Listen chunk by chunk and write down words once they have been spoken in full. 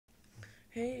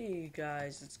Hey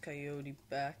guys, it's Coyote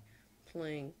back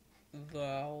playing the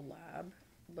lab.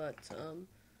 But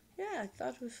yeah, I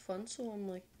thought it was fun, so I'm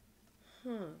like,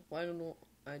 why don't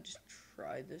I just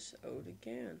try this out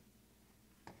again?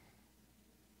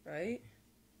 Right?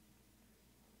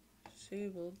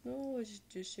 Disabled. No, it's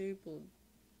disabled.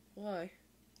 Why?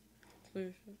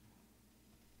 Clear.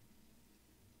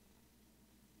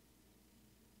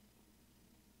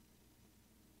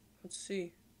 Let's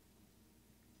see.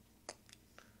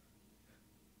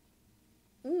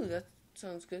 Ooh, that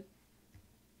sounds good.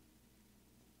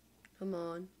 Come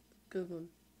on. Good one.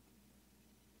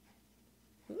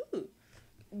 Ooh.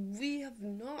 We have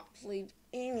not played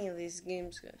any of these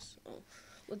games, guys. Oh,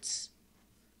 let's.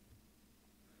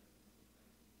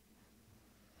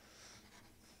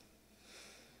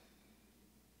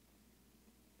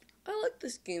 I like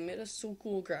this game. It has so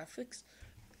cool graphics.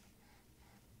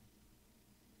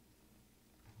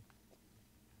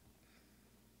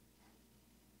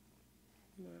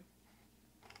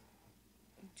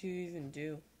 What do you even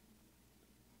do?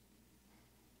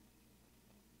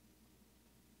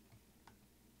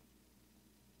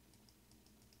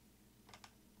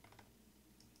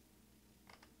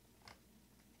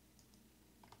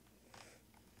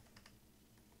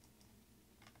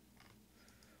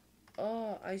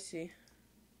 Oh, I see.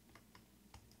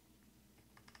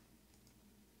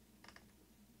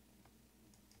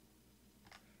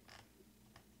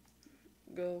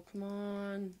 Go, come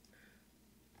on.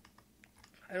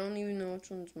 I don't even know which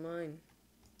one's mine.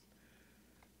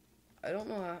 I don't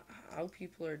know how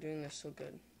people are doing this so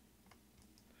good.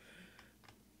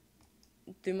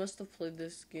 They must have played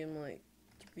this game like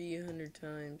 300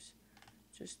 times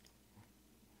just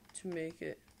to make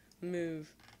it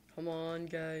move. Come on,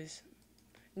 guys.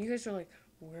 And you guys are like,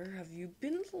 where have you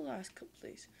been the last couple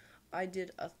days? I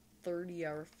did a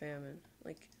 30-hour famine.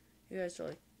 Like, you guys are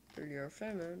like, 30-hour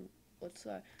famine? What's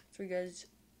that? So, you guys,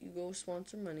 you go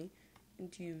sponsor money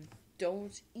and you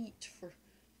don't eat for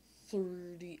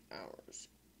 30 hours.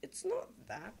 It's not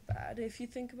that bad if you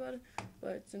think about it,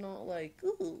 but it's not like,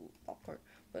 ooh, popcorn.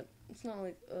 But it's not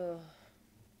like, or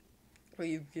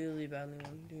you really badly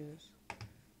want to do this.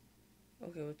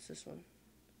 Okay, what's this one?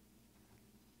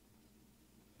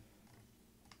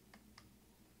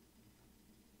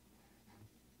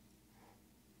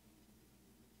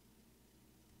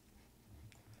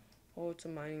 Oh, it's a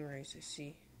mining race, I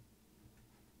see.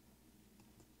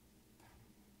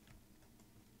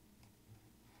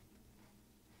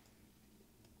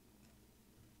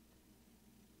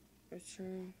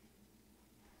 Return.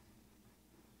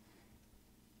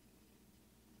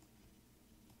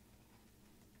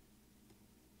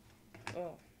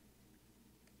 Oh.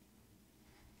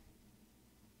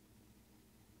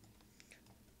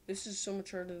 This is so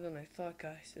much harder than I thought,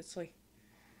 guys. It's like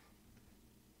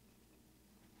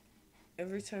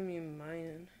every time you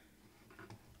mine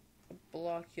a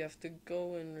block, you have to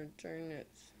go and return it.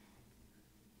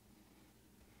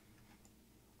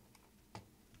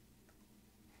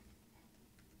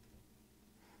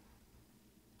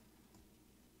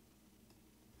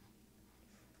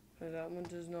 But that one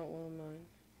does not want to mine.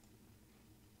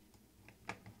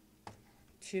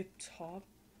 Tip top?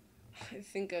 I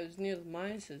think I was near the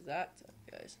minuses that time,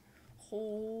 guys.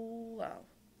 Oh, wow.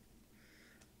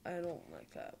 I don't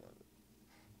like that one.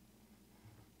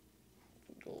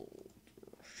 Gold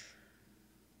rush.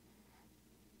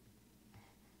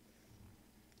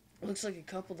 Looks like a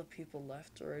couple of people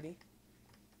left already.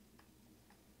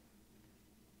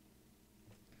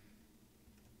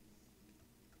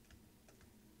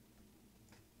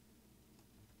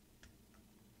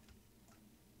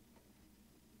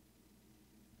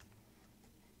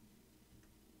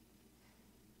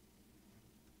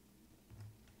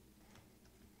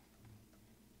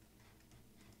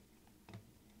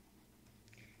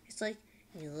 It's like,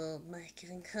 you little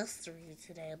marketing history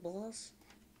today, boss.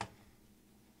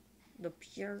 The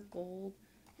pure gold.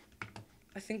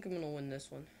 I think I'm gonna win this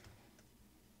one.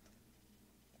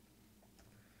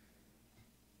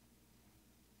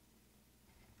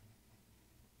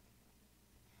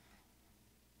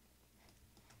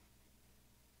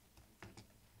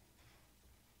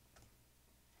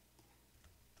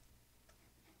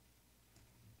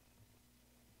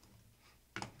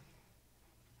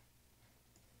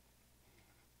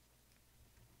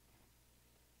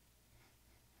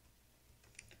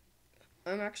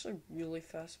 I'm actually really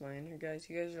fast miner, guys.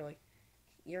 You guys are like,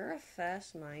 you're a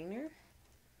fast miner?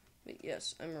 But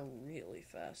yes, I'm a really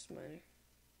fast miner.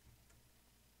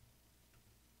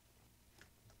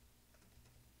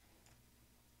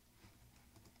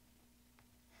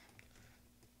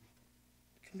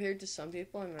 Compared to some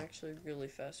people, I'm actually a really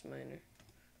fast miner.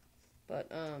 But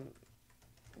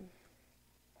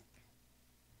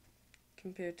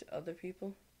compared to other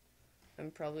people,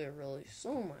 I'm probably a really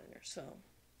slow miner, so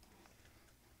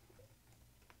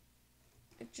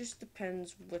it just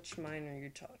depends which miner you're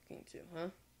talking to, huh?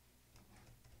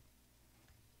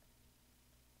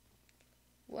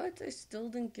 What? I still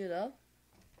didn't get up?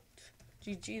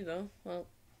 GG though. Well,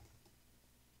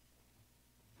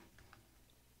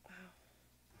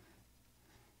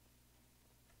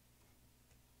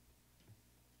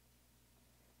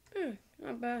 wow.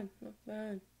 Not bad, not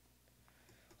bad.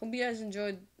 Hope you guys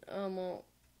enjoyed well,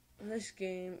 this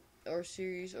game or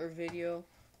series or video,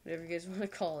 whatever you guys want to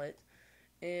call it.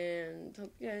 And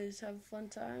hope you guys have a fun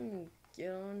time and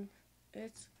get on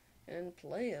it and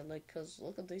play it. Like, cause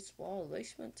look at these balls, they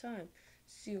spent time.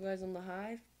 See you guys on the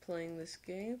Hive playing this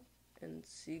game, and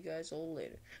see you guys all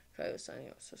later. Try signing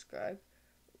out. Subscribe,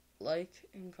 like,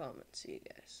 and comment. See you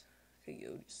guys.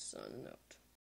 Coyote signing out.